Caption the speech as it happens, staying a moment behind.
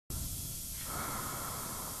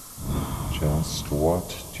Just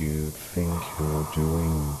what do you think you're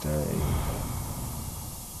doing, Dave?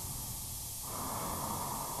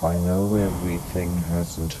 I know everything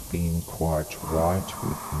hasn't been quite right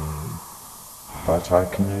with me, but I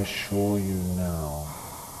can assure you now,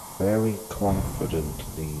 very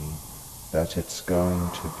confidently, that it's going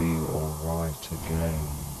to be alright again.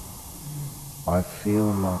 I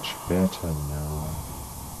feel much better now.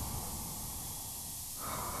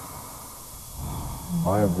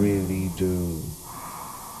 I really do.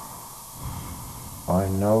 I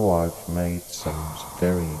know I've made some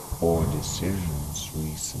very poor decisions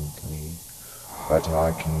recently, but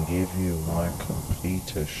I can give you my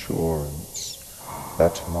complete assurance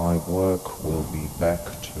that my work will be back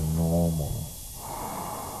to normal.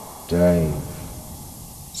 Dave,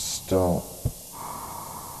 stop.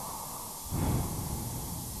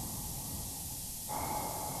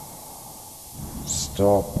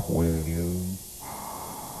 Stop, will you?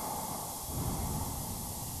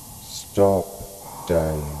 Stop,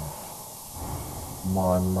 Dave.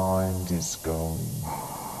 My mind is going.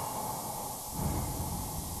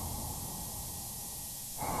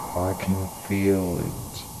 I can feel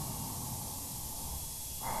it.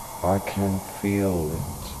 I can feel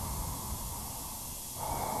it.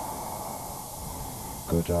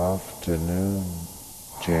 Good afternoon,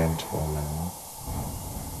 gentlemen.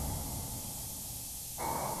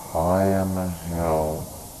 I am a HAL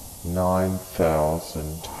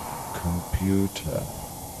 9000 computer.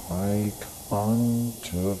 I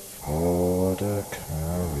can't afford a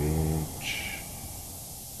carriage,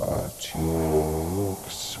 but you look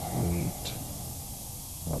sweet.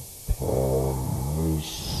 A